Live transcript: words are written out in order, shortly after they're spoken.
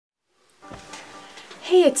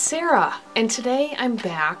Hey, it's Sarah, and today I'm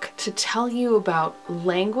back to tell you about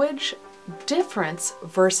language difference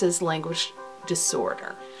versus language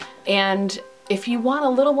disorder. And if you want a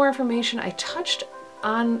little more information, I touched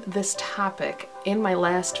on this topic in my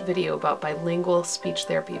last video about bilingual speech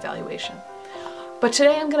therapy evaluation. But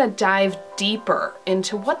today I'm going to dive deeper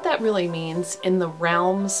into what that really means in the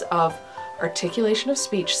realms of articulation of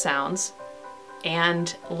speech sounds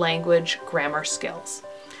and language grammar skills.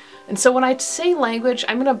 And so when I say language,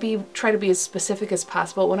 I'm going to try to be as specific as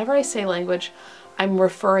possible. Whenever I say language, I'm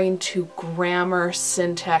referring to grammar,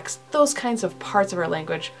 syntax, those kinds of parts of our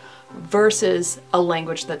language versus a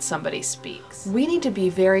language that somebody speaks. We need to be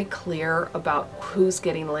very clear about who's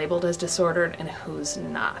getting labeled as disordered and who's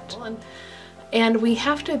not. And we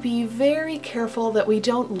have to be very careful that we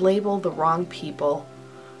don't label the wrong people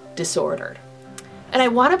disordered. And I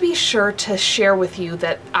want to be sure to share with you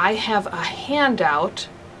that I have a handout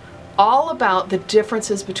all about the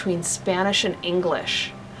differences between Spanish and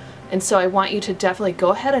English. And so I want you to definitely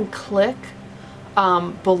go ahead and click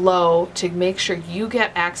below to make sure you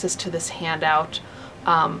get access to this handout.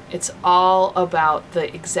 It's all about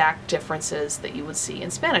the exact differences that you would see in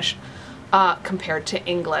Spanish compared to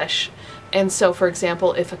English. And so, for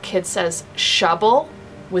example, if a kid says shovel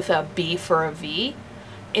with a B for a V,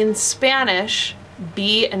 in Spanish,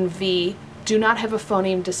 B and V do not have a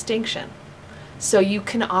phoneme distinction. So you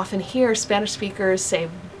can often hear Spanish speakers say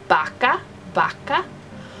vaca, vaca,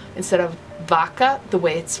 instead of vaca, the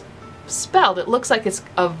way it's spelled. It looks like it's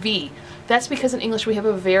a V. That's because in English we have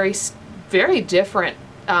a very different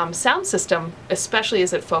sound system, especially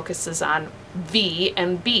as it focuses on V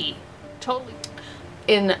and B. Totally.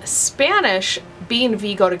 In Spanish, B and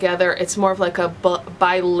V go together. It's more of like a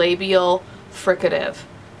bilabial fricative.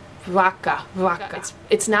 Vaca, vaca.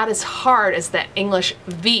 It's not as hard as the English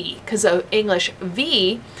V, because the English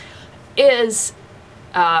V is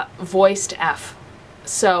voiced F.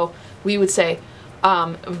 So we would say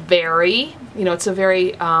very, it's a very,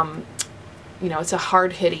 it's a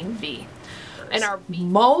hard-hitting V. And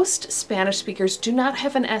most Spanish speakers do not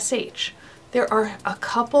have an SH. There are a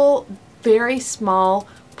couple very small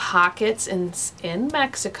pockets in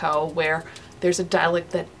Mexico where there's a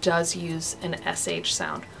dialect that does use an SH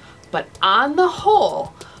sound. But on the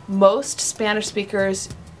whole, most Spanish speakers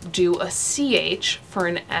do a CH for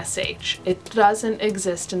an SH. It doesn't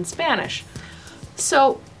exist in Spanish.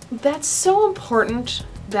 So that's so important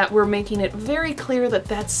that we're making it very clear that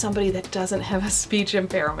that's somebody that doesn't have a speech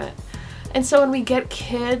impairment. And so when we get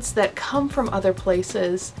kids that come from other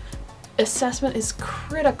places, assessment is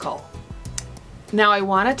critical. Now I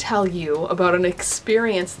want to tell you about an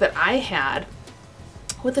experience that I had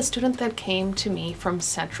with a student that came to me from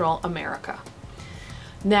Central America.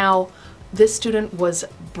 Now, this student was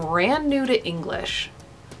brand new to English.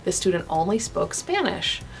 The student only spoke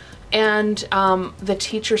Spanish. And the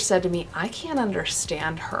teacher said to me, I can't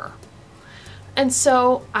understand her. And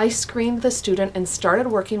so I screened the student and started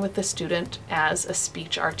working with the student as a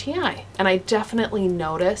speech RTI. And I definitely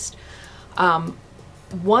noticed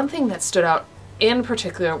one thing that stood out in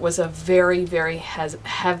particular was a very, very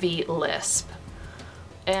heavy lisp.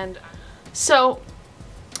 And so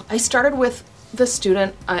I started with the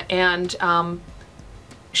student and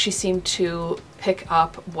she seemed to pick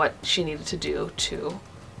up what she needed to do to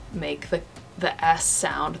make the S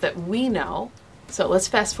sound that we know. So let's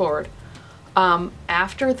fast forward.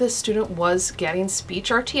 After the student was getting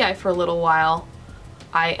speech RTI for a little while,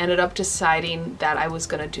 I ended up deciding that I was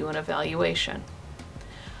going to do an evaluation.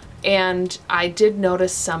 And I did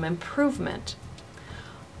notice some improvement.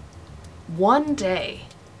 One day,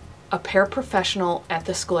 a paraprofessional at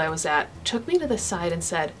the school I was at took me to the side and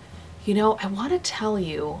said, I want to tell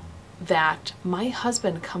you that my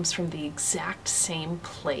husband comes from the exact same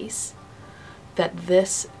place that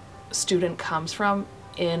this student comes from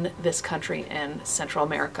in this country in Central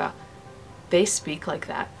America. They speak like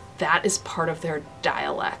that. That is part of their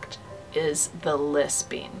dialect, is the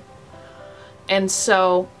lisping. And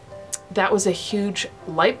so that was a huge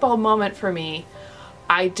light bulb moment for me.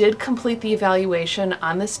 I did complete the evaluation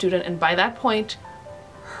on the student, and by that point,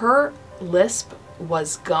 her lisp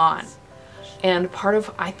was gone. And part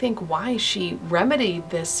of, I think, why she remedied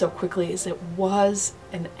this so quickly is it was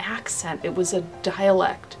an accent. It was a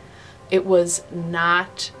dialect. It was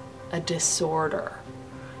not a disorder.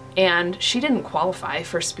 And she didn't qualify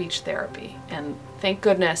for speech therapy. And thank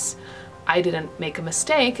goodness I didn't make a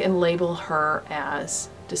mistake and label her as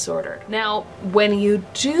disordered. Now, when you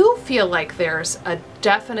do feel like there's a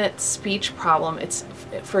definite speech problem, it's,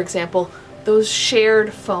 for example, those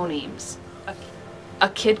shared phonemes. A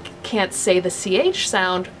kid can't say the CH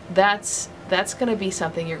sound, that's That's going to be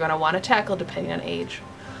something you're going to want to tackle depending on age,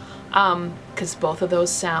 because both of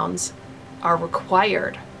those sounds are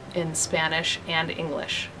required in Spanish and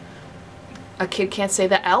English. A kid can't say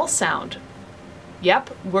the L sound. Yep,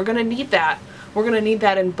 we're going to need that. We're going to need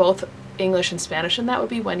that in both English and Spanish, and that would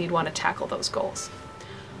be when you'd want to tackle those goals.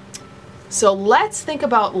 So let's think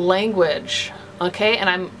about language, okay? And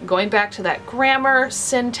I'm going back to that grammar,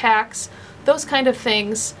 syntax, those kind of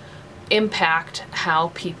things impact how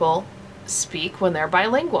people speak when they're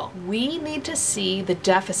bilingual. We need to see the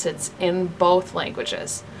deficits in both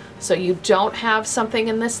languages. So you don't have something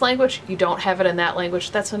in this language, you don't have it in that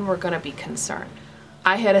language, that's when we're going to be concerned.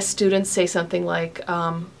 I had a student say something like,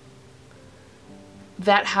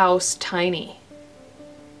 that house tiny.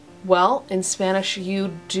 Well, in Spanish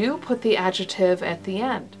you do put the adjective at the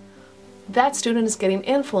end. That student is getting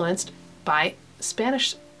influenced by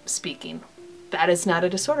Spanish speaking. That is not a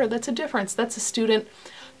disorder, that's a difference. That's a student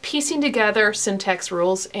piecing together syntax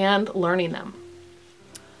rules and learning them.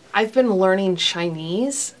 I've been learning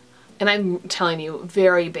Chinese, and I'm telling you,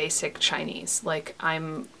 very basic Chinese. Like,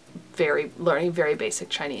 I'm learning very basic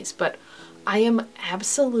Chinese, but I am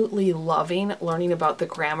absolutely loving learning about the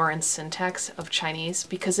grammar and syntax of Chinese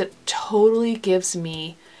because it totally gives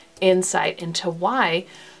me insight into why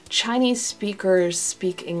Chinese speakers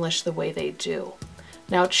speak English the way they do.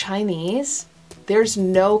 Now, Chinese, there's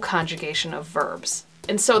no conjugation of verbs.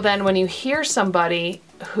 And so then when you hear somebody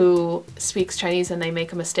who speaks Chinese and they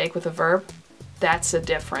make a mistake with a verb, that's a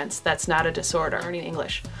difference. That's not a disorder. Learning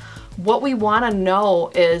English. What we want to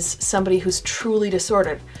know is somebody who's truly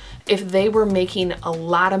disordered. If they were making a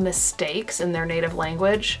lot of mistakes in their native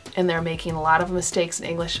language and they're making a lot of mistakes in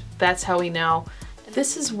English, that's how we know.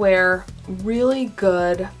 This is where really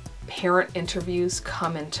good parent interviews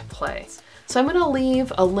come into play. So I'm going to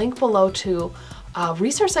leave a link below to a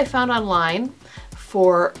resource I found online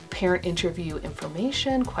for parent interview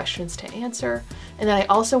information, questions to answer, and then I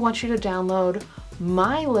also want you to download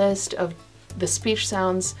my list of the speech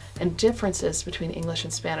sounds and differences between English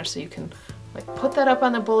and Spanish, so you can like put that up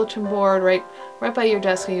on the bulletin board right by your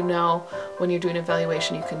desk, so you know when you're doing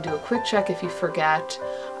evaluation you can do a quick check if you forget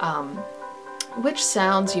which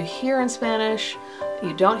sounds you hear in Spanish,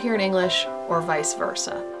 you don't hear in English, or vice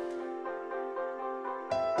versa.